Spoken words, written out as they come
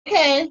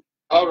Okay.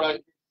 All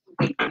right.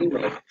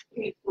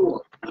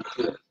 8-0-3-4.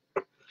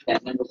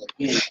 That number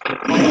again is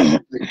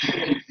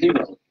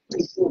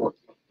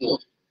 1-800-280-3444.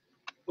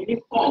 When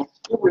you call,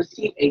 you'll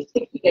receive a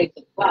 60-day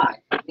supply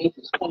of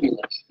Nature's Formula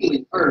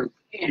healing herbs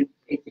and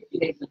a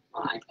 60-day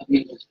supply of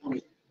Nature's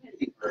Formula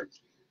cleansing herbs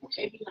for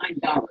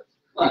 $89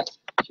 plus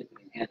shipping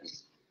and handling.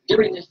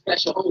 During this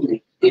special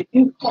only, if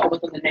you call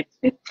within the next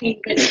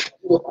 15 minutes,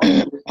 you will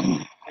also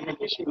receive an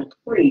additional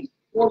free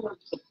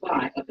 4-month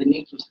supply of the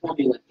Nature's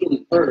Formula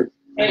healing herbs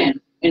and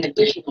an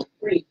additional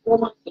free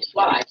 4-month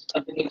supply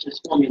of the Nature's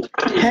Formula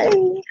cleansing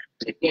herbs.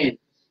 Again,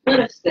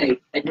 let us say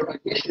that your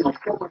additional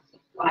 4-month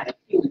supply of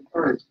healing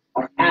herbs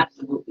are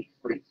absolutely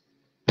free.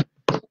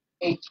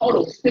 A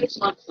total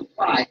 6-month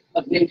supply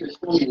of Nature's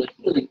Formula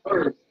healing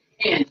herbs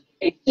and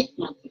a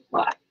 6-month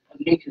supply of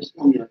Nature's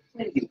Formula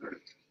cleansing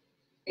herbs.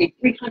 A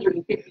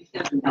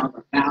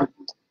 $357 value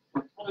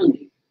for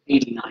only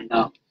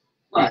 $89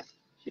 plus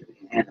shipping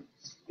and handling.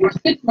 Your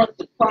 6-month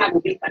supply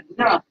will be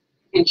enough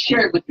and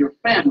share it with your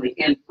family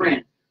and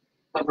friends.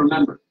 But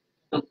remember,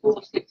 the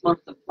full 6-month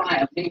supply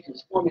of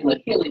Nature's Formula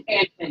healing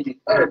and cleansing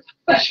herbs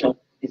special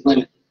is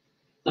limited.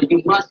 So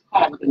you must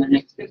call within the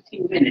next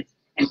 15 minutes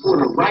and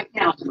order right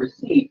now to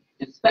receive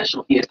this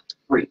special gift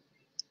free.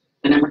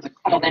 The number to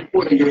call and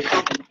order your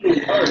health and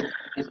healing herbs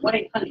is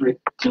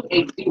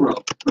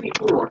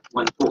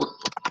 1-800-280-3414.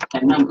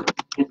 That number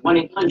is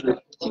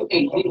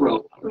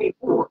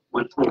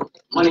 1-800-280-3414.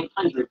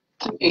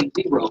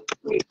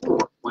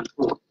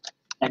 1-800-280-3414.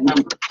 That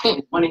number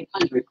is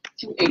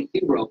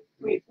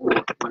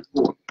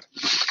 1-800-280-3414.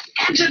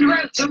 Hampton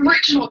Road's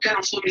original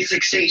gospel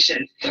music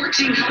station,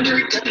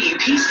 1400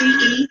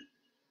 WPCE,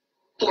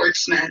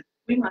 Portsmouth.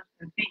 We must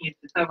continue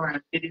to cover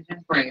our cities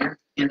in prayer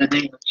in the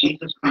name of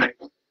Jesus Christ,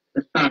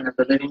 the Son of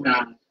the living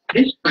God.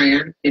 This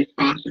prayer is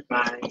sponsored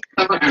by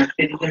Cover Our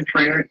Cities in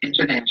Prayer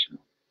International.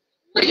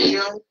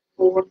 Radio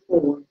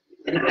 4:4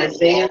 and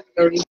Isaiah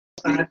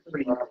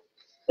 35:3.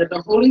 That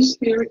the Holy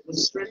Spirit will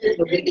strengthen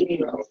the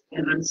weak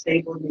and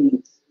unstable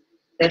knees.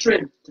 That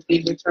strength to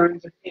be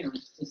returned to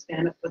parents to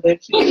stand up for their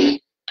children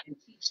and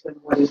teach them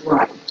what is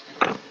right.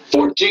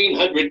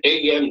 1400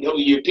 AM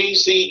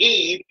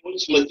WPCE,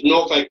 Portsmouth,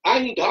 Norfolk.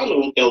 I'm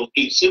Donald L.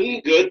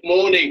 Eason. Good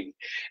morning.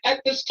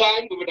 At this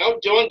time, we will now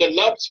join the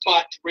Love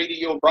Spot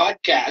radio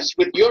broadcast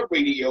with your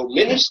radio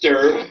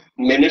minister,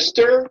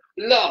 Minister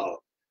Love.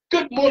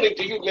 Good morning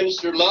to you,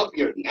 Minister Love.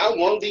 You're now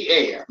on the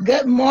air.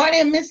 Good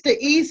morning, Mr.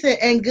 Eason,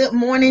 and good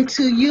morning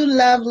to you,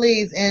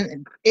 lovelies.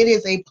 And it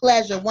is a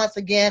pleasure once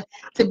again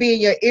to be in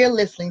your ear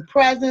listening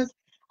presence.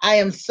 I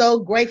am so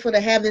grateful to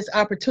have this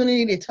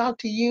opportunity to talk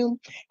to you.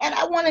 And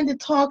I wanted to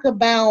talk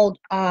about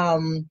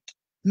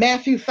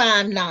Matthew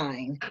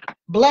 5:9.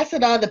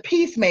 Blessed are the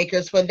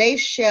peacemakers, for they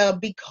shall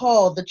be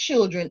called the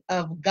children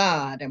of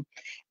God.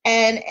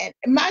 And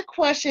my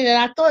question, and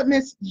I thought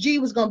Miss G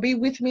was going to be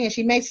with me, and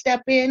she may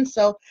step in.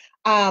 So,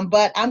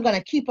 but I'm going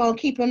to keep on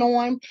keeping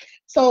on.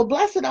 So,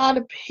 blessed are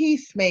the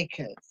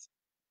peacemakers.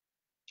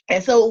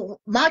 And so,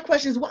 my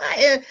question is,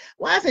 why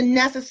is it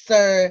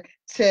necessary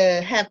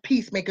to have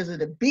peacemakers or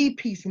to be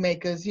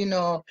peacemakers? You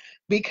know,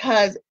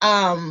 because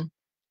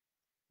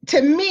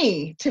to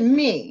me,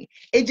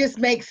 it just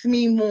makes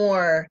me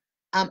more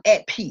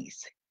at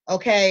peace.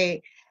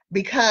 Okay,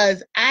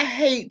 because I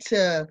hate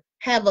to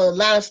have a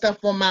lot of stuff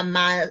on my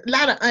mind, a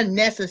lot of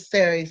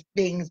unnecessary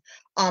things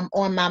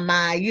on my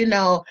mind. You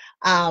know,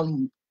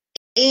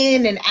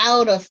 in and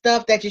out of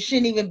stuff that you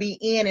shouldn't even be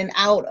in and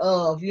out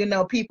of. You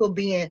know, people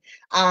being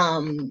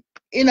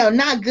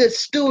not good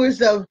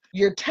stewards of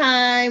your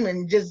time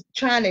and just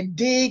trying to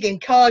dig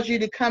and cause you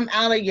to come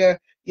out of your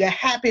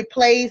happy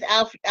place,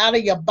 out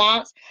of your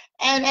box.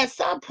 And at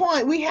some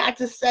point we have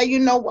to say, you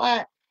know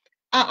what,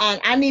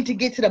 I need to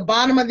get to the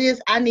bottom of this.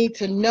 I need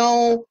to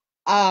know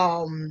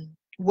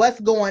what's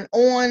going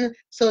on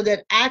so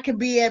that I can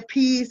be at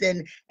peace.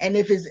 And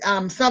if it's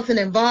something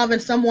involving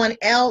someone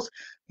else,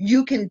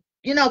 you can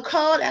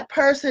call that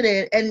person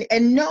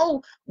and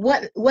know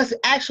what's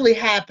actually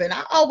happened.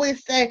 I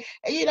always say,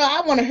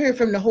 I want to hear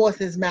from the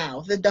horse's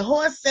mouth. If the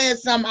horse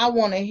says something, I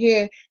want to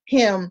hear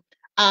him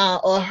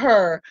or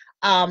her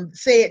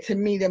say it to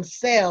me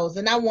themselves,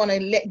 and I want to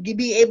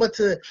be able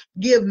to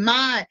give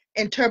my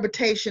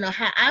interpretation of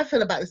how I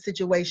feel about the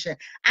situation.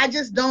 I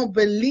just don't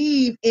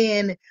believe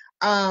in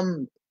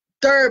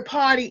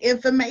third-party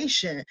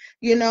information,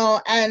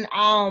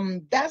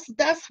 and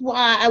that's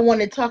why I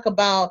want to talk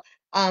about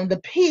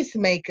the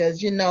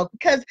peacemakers,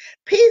 because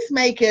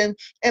peacemaking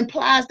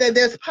implies that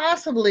there's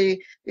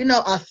possibly,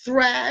 a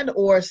threat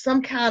or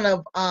some kind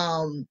of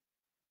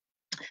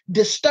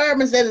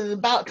disturbance that is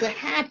about to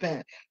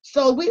happen.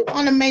 So we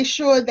want to make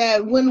sure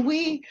that when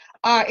we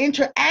are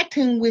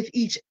interacting with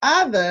each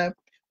other,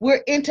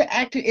 we're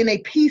interacting in a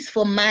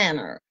peaceful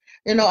manner.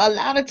 A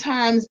lot of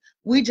times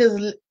we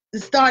just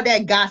start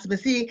that gossip.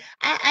 See,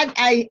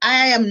 I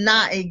am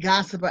not a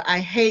gossiper. I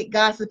hate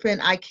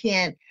gossiping. I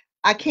can't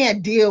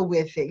deal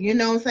with it. You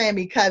know what I'm saying?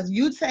 Because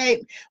you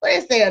say, what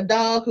they say, a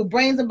dog who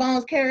brings the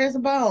bones carries the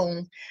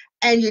bones.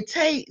 and you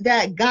take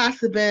that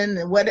gossiping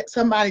and what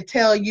somebody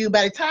tell you,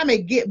 by the time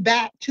it get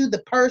back to the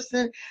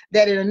person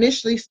that it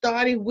initially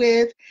started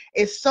with,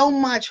 it's so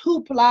much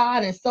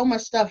hoopla and so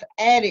much stuff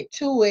added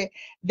to it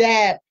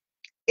that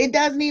it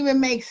doesn't even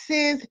make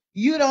sense.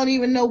 You don't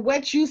even know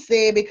what you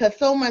said because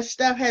so much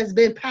stuff has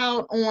been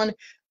piled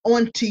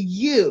onto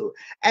you.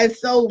 And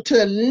so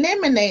to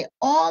eliminate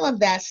all of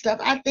that stuff,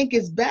 I think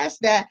it's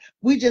best that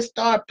we just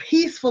start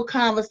peaceful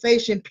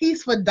conversation,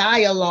 peaceful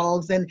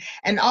dialogues, and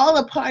all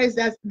the parties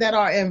that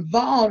are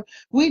involved,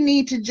 we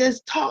need to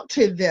just talk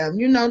to them.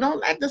 You know,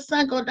 don't let the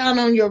sun go down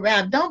on your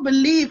wrath. Don't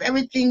believe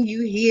everything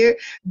you hear.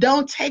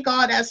 Don't take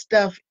all that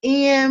stuff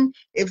in.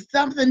 If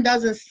something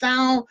doesn't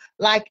sound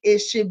like it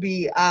should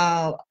be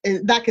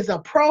like it's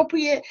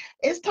appropriate,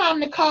 it's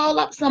time to call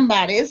up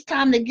somebody. It's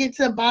time to get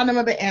to the bottom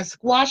of it and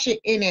squash it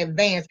in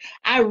advance.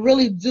 I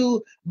really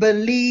do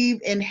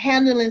believe in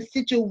handling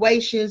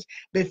situations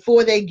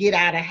before they get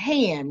out of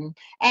hand.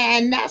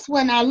 And that's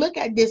when I look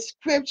at this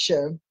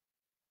scripture,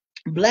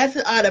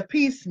 blessed are the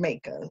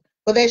peacemakers,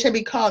 for they shall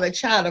be called a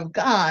child of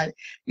God.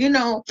 You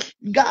know,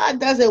 God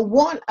doesn't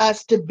want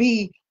us to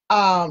be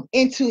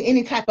into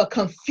any type of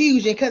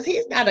confusion, because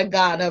he's not a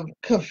God of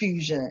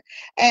confusion.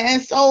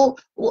 And so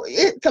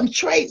some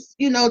traits,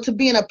 you know, to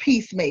being a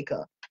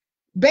peacemaker,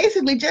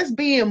 basically just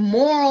being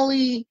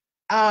morally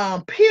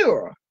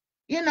pure.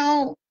 You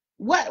know,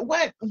 what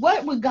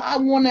would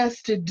God want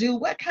us to do?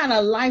 What kind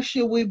of life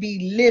should we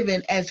be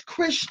living as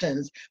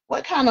Christians?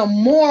 What kind of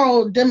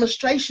moral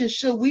demonstration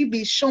should we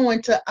be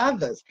showing to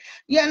others?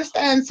 You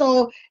understand?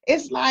 So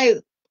it's like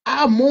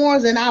our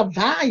morals and our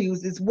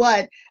values is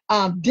what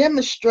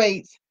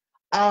demonstrates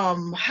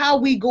how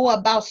we go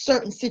about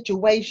certain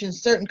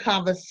situations, certain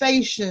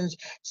conversations,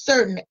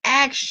 certain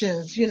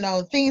actions, you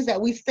know, things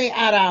that we say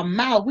out our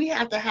mouth. We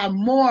have to have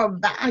more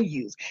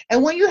values.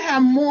 And when you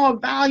have more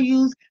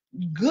values,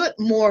 good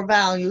more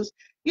values,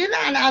 you're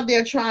not out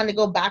there trying to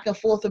go back and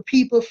forth with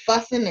people,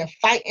 fussing and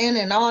fighting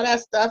and all that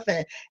stuff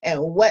and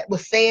what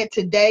was said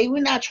today.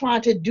 We're not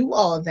trying to do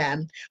all of that.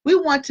 We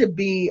want to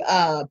be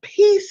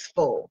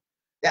peaceful.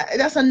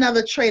 That's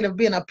another trait of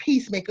being a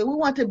peacemaker. We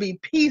want to be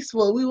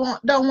peaceful. We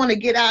don't want to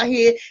get out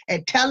here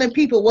and telling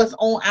people what's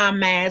on our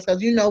minds,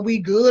 because you know we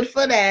good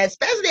for that.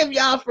 Especially if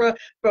y'all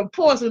from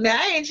Portsmouth. Now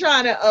I ain't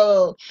trying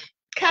to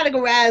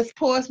categorize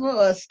Portsmouth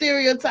or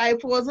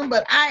stereotype Portsmouth,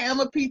 but I am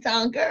a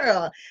P-Town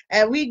girl,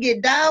 and we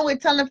get down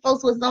with telling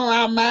folks what's on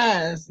our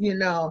minds, you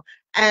know.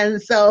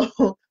 And so,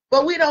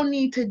 but we don't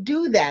need to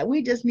do that.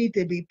 We just need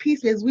to be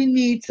peacemakers. We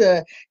need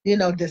to, you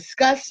know,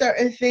 discuss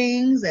certain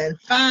things and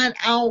find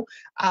out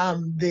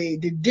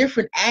the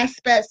different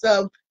aspects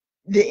of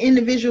the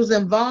individuals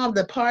involved,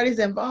 the parties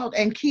involved,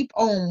 and keep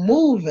on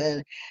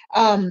moving,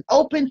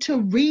 open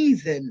to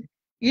reason.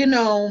 You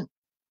know,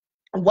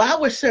 why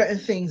were certain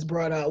things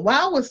brought up?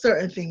 Why were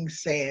certain things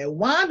said?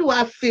 Why do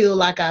I feel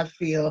like I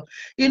feel?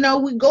 You know,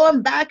 we're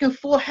going back and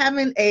forth,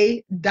 having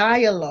a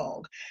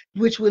dialogue,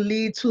 which will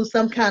lead to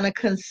some kind of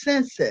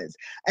consensus.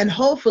 And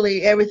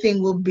hopefully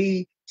everything will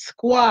be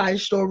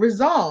squashed or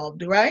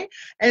resolved, right?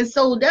 And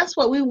so that's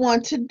what we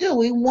want to do.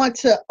 We want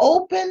to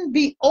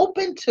be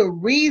open to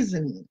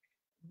reason.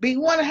 We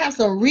want to have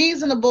some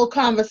reasonable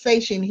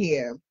conversation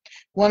here.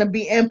 Want to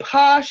be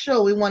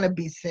impartial. We want to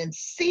be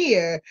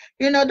sincere.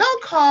 You know,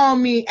 don't call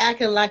me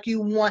acting like you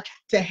want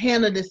to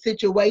handle the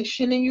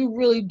situation and you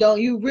really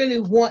don't. You really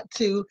want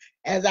to,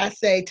 as I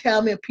say,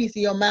 tell me a piece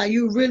of your mind.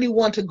 You really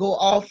want to go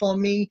off on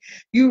me.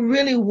 You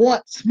really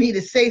want me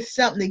to say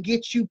something to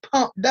get you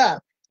pumped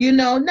up. You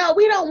know, no,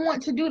 we don't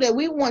want to do that.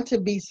 We want to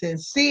be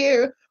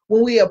sincere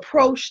when we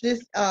approach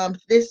this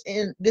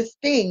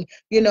thing,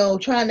 you know,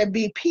 trying to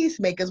be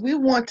peacemakers. We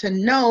want to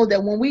know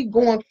that when we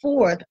going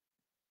forth,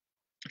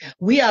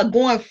 we are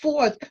going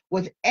forth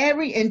with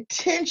every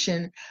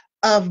intention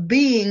of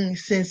being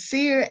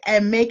sincere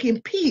and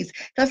making peace.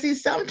 Because see,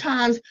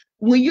 sometimes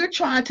when you're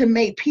trying to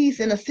make peace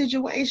in a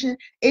situation,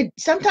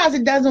 sometimes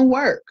it doesn't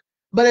work.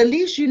 But at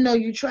least you know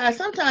you try.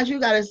 Sometimes you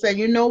got to say,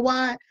 you know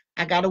what?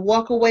 I got to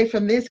walk away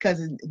from this because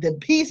the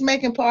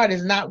peacemaking part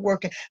is not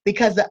working,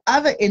 because the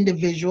other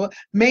individual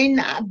may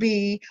not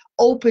be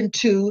open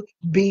to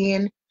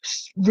being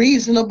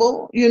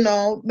reasonable, you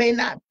know, may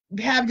not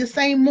have the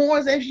same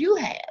morals as you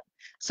have.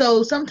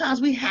 So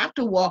sometimes we have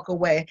to walk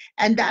away,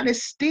 and that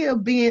is still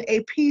being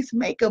a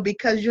peacemaker,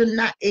 because you're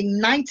not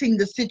igniting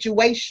the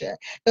situation.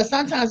 Because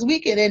sometimes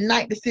we can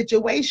ignite the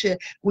situation.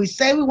 We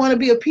say we want to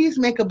be a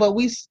peacemaker, but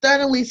we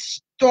suddenly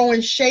throwing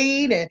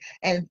shade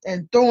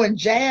and throwing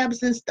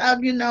jabs and stuff,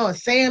 you know, and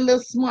saying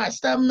little smart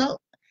stuff. No,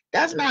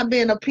 that's not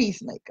being a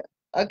peacemaker.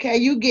 Okay,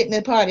 you getting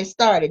the party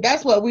started.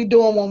 That's what we're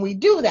doing when we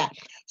do that.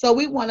 So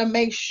we want to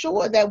make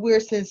sure that we're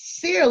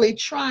sincerely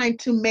trying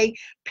to make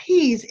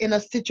peace in a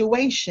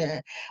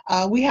situation.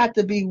 We have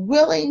to be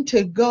willing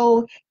to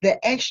go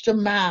the extra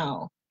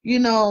mile. You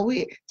know,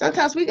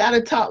 sometimes we got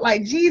to talk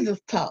like Jesus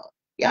talked.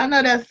 Y'all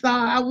know that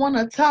song, I want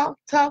to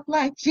talk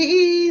like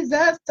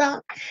Jesus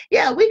talk.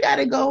 Yeah, we got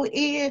to go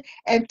in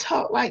and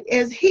talk like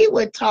as he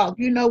would talk.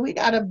 You know, we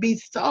got to be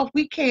soft.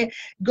 We can't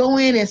go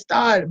in and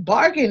start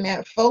barking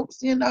at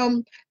folks. You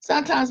know,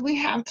 sometimes we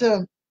have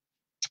to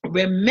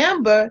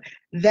remember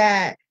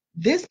that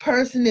this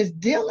person is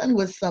dealing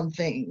with some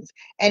things,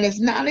 and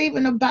it's not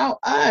even about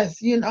us,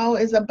 you know,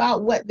 it's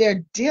about what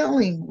they're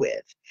dealing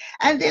with.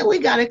 And then we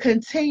got to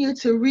continue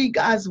to read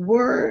God's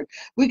word.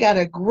 We got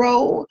to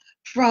grow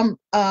from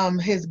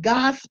his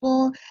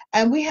gospel,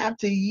 and we have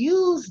to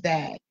use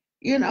that.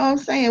 You know what I'm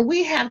saying?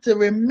 We have to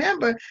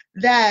remember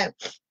that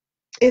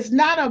it's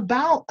not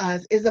about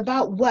us, it's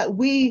about what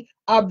we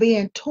are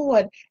being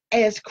taught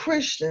as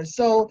Christians.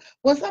 So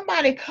when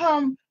somebody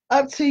come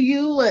up to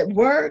you at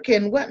work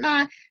and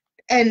whatnot,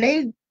 and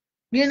they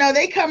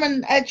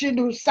coming at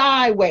you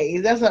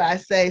sideways. That's what I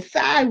say,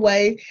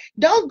 sideways.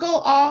 Don't go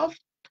off.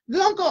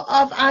 Don't go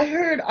off. I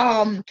heard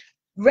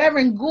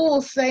Reverend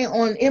Gould say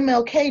on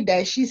MLK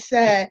Day, she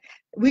said,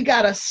 we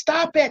got to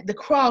stop at the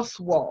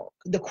crossroads.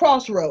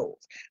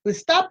 We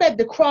stop at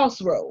the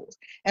crossroads.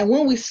 And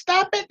when we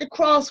stop at the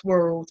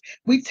crossroads,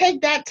 we take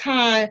that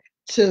time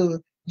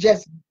to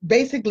just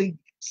basically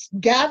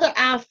gather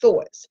our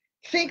thoughts,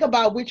 think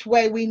about which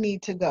way we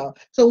need to go.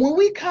 So when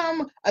we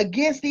come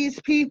against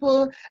these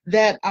people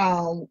that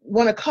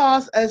want to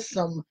cause us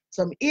some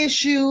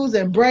issues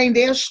and bring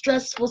their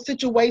stressful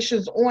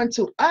situations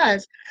onto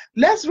us,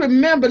 let's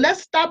remember,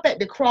 let's stop at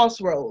the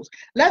crossroads.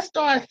 Let's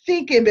start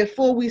thinking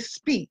before we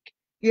speak.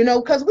 You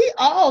know, because we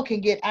all can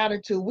get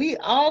attitude. We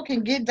all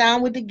can get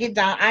down with the get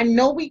down. I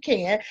know we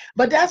can,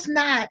 but that's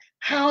not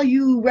how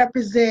you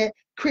represent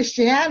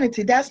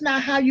Christianity. That's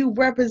not how you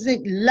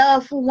represent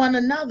love for one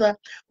another.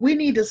 We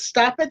need to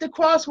stop at the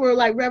crossroad,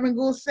 like Reverend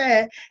Gould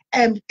said,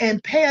 and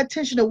pay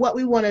attention to what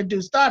we want to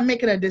do. Start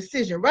making a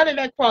decision. Run at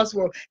that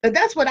crossroad. But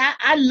that's what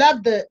I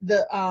love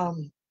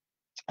the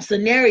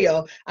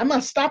scenario. I'm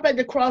gonna stop at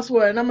the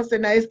crossroad and I'm gonna say,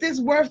 now, is this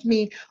worth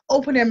me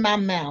opening my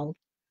mouth?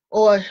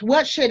 Or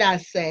what should I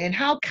say? And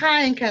how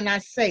kind can I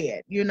say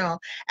it? You know,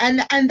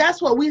 and that's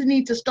what we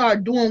need to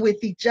start doing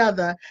with each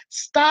other.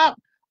 Stop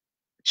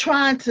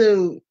trying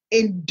to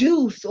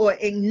induce or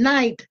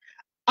ignite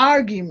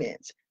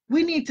arguments.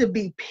 We need to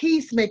be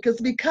peacemakers,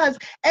 because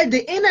at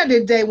the end of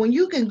the day, when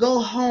you can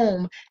go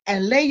home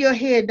and lay your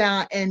head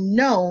down and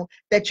know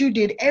that you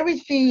did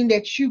everything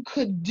that you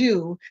could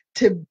do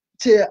to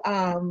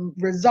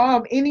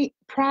resolve any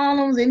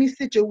problems, any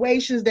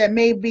situations that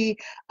may be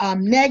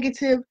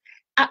negative,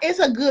 it's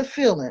a good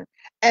feeling.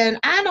 And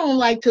I don't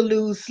like to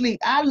lose sleep.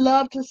 I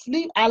love to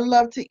sleep. I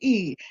love to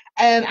eat.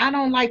 And I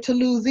don't like to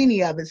lose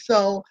any of it.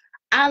 So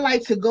I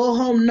like to go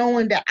home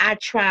knowing that I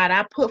tried.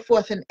 I put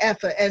forth an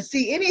effort. And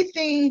see,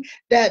 anything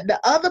that the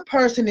other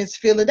person is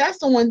feeling,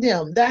 that's on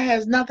them. That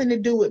has nothing to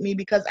do with me,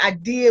 because I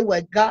did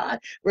what God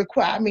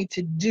required me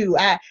to do.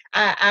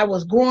 I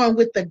was growing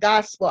with the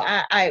gospel.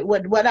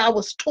 What I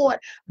was taught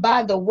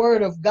by the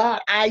word of God,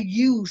 I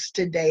used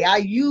today. I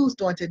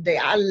used on today.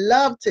 I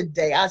loved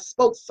today. I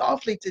spoke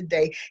softly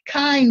today.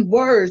 Kind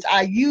words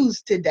I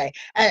used today.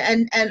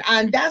 And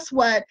that's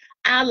what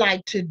I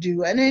like to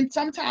do. And then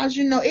sometimes,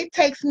 you know, it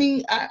takes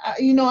me,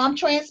 I'm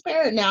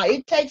transparent now.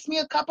 It takes me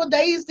a couple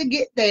days to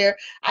get there.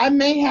 I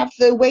may have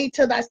to wait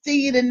till I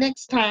see you the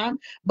next time,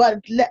 but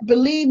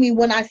believe me,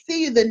 when I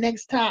see you the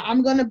next time,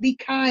 I'm going to be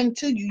kind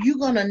to you. You're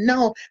going to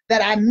know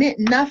that I meant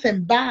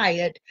nothing by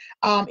it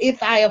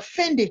if I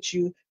offended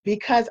you,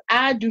 because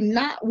I do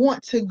not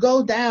want to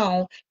go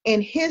down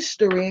in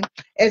history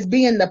as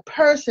being the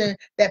person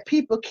that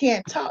people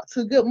can't talk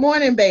to. Good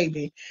morning,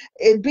 baby.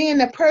 It being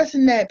the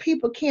person that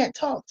people can't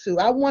talk to.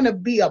 I want to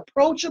be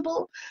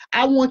approachable.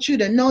 I want you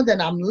to know that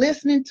I'm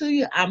listening to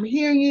you. I'm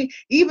hearing you.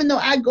 Even though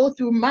I go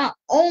through my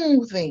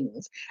own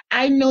things,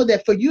 I know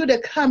that for you to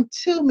come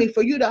to me,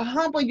 for you to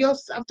humble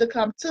yourself to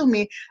come to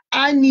me,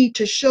 I need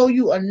to show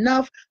you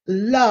enough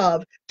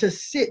love to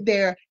sit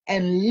there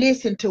and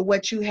listen to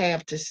what you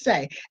have to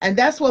say. And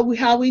that's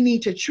how we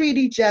need to treat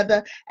each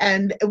other.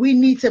 And we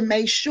need to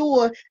make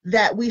sure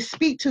that we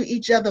speak to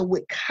each other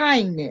with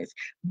kindness.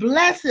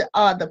 Blessed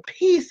are the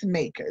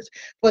peacemakers,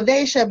 for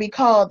they shall be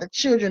called the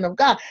children of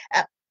God.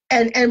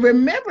 And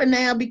remember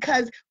now,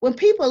 because when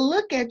people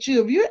look at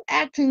you, if you're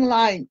acting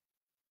like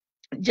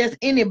just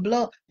any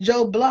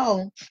Joe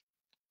Blow,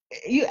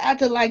 you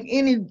acting like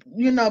any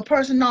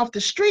person off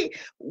the street,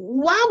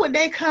 why would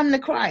they come to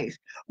Christ?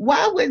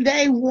 Why would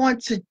they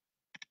want to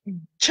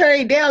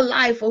trade their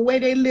life away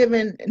they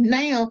living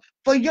now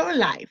for your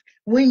life,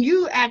 when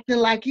you acting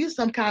like you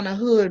some kind of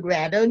hood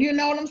rat? You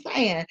know what I'm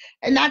saying?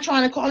 And not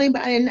trying to call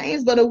anybody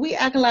names, but if we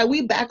acting like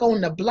we back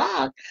on the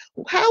block,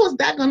 how is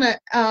that gonna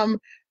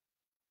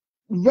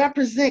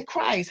represent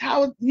Christ?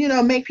 How,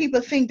 make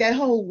people think that,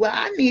 oh, well,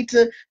 I need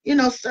to,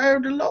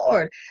 serve the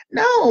Lord?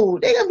 No,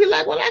 they're gonna be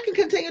like, well, I can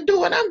continue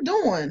doing what I'm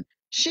doing.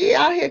 She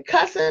out here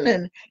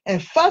cussing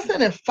and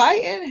fussing and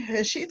fighting,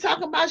 and she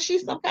talking about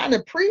she's some kind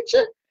of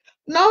preacher.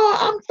 No,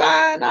 I'm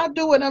fine. I'll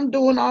do what I'm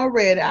doing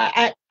already.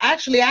 I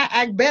actually I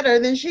act better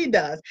than she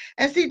does.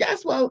 And see,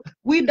 that's what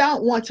we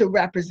don't want to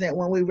represent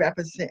when we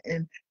represent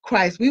in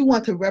Christ. We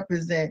want to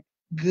represent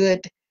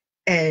good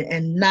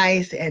and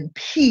nice and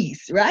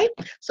peace, right?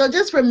 So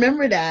just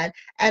remember that.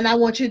 And I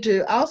want you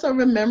to also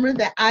remember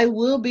that I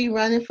will be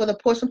running for the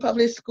Portsmouth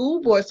Public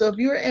School Board. So if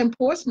you're in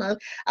Portsmouth,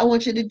 I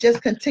want you to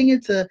just continue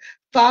to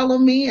follow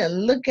me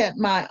and look at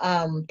my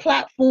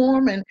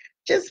platform and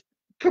just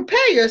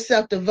prepare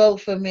yourself to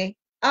vote for me.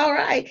 All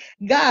right.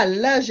 God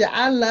loves you.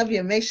 I love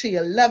you. Make sure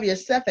you love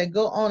yourself and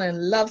go on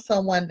and love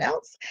someone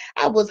else.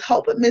 I was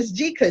hoping Miss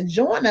G could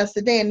join us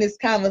today in this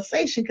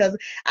conversation because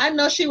I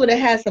know she would have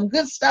had some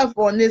good stuff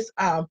on this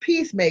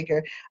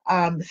peacemaker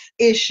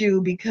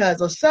issue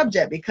because or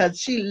subject because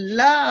she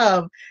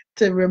loved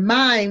to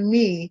remind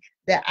me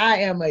that I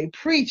am a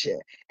preacher.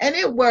 And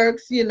it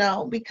works,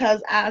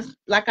 because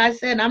like I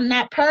said, I'm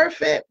not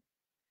perfect.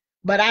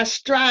 But I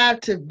strive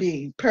to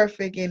be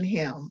perfect in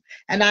him.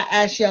 And I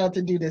ask y'all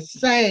to do the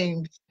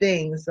same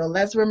thing. So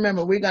let's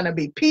remember, we're going to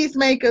be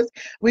peacemakers.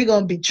 We're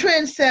going to be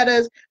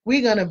trendsetters.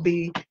 We're going to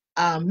be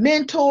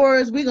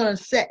mentors. We're going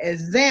to set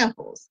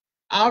examples.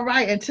 All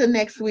right. Until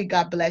next week,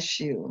 God bless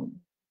you.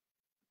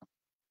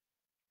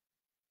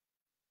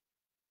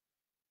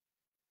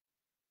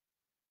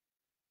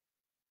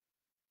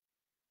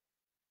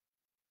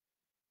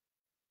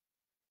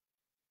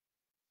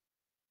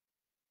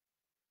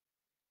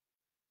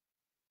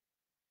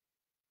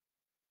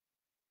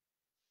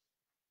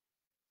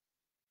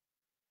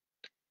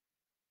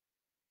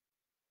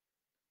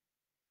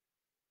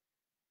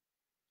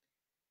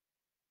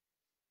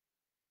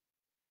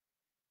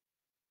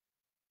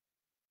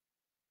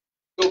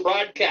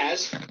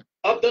 Broadcast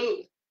of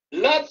the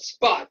Love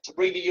Spot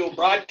radio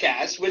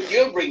broadcast with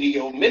your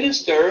radio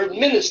minister,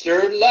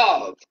 Minister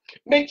Love.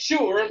 Make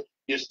sure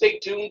you stay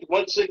tuned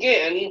once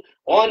again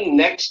on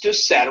next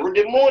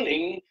Saturday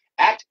morning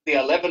at the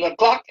 11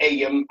 o'clock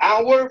a.m.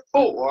 hour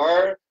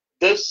for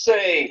the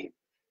same.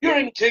 You're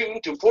in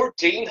tune to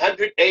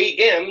 1400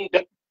 a.m.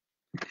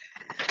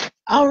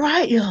 All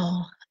right,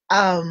 y'all.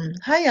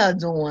 How y'all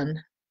doing?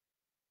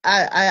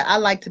 I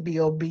like to be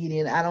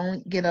obedient. I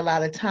don't get a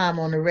lot of time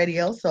on the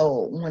radio,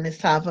 so when it's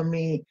time for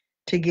me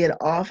to get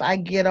off, I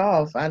get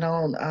off. I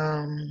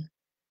don't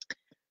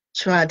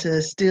try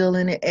to steal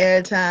any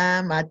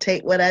airtime. I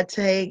take what I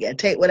take. I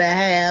take what I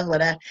have,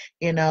 what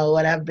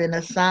I've been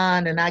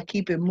assigned, and I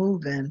keep it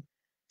moving.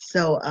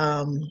 So,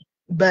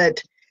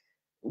 but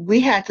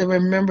we have to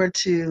remember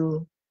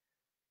to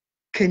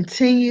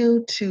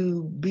continue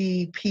to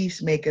be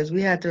peacemakers.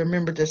 We have to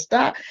remember to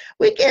stop.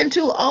 We're getting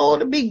too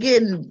old to be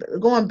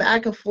going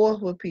back and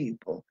forth with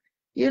people.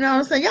 You know what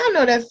I'm saying? Y'all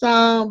know that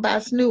song by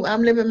Snoop,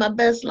 I'm living my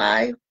best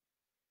life.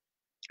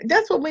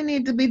 That's what we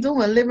need to be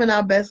doing, living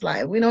our best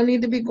life. We don't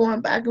need to be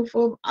going back and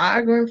forth,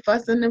 arguing,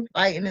 fussing, and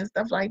fighting and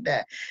stuff like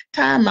that.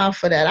 Time out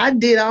for that. I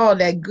did all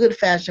that good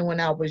fashion when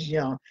I was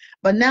young,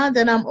 but now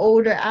that I'm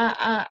older,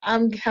 I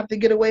have to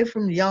get away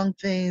from young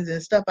things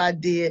and stuff I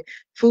did,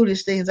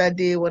 foolish things I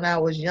did when I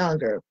was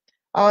younger.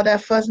 All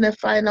that fussing and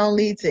fighting don't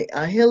lead to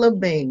a hill of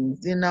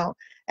beans.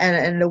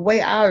 And the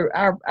way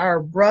our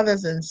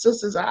brothers and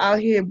sisters are out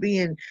here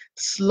being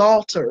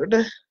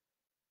slaughtered,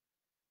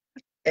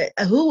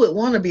 who would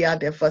want to be out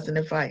there fussing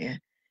and fighting?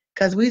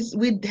 Because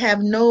we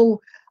have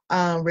no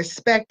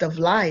respect of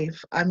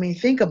life. I mean,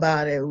 think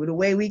about it. The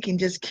way we can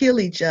just kill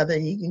each other.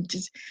 You can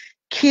just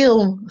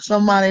kill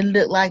somebody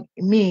look like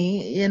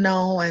me,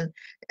 and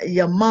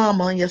your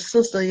mama, your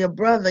sister, your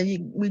brother.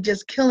 We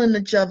just killing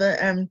each other.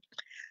 And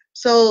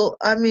so,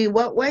 I mean,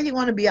 why you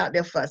want to be out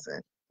there fussing?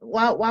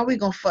 Why we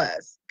gonna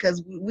fuss?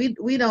 Because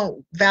we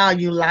don't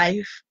value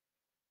life.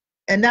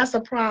 And that's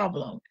a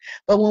problem.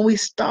 But when we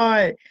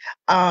start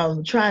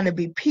trying to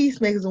be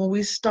peacemakers, when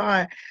we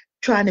start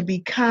trying to be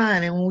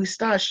kind, and when we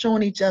start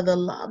showing each other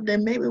love,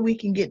 then maybe we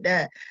can get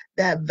that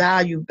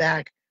value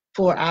back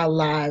for our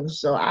lives.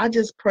 So I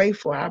just pray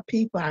for our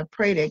people. I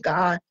pray that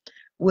God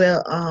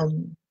will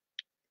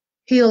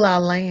heal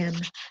our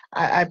land.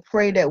 I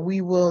pray that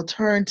we will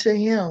turn to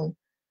Him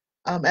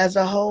as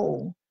a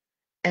whole,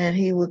 and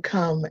He will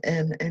come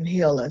and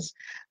heal us.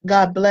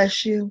 God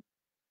bless you.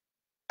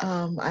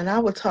 And I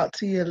will talk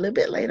to you a little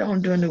bit later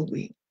on during the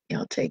week.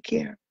 Y'all take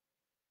care.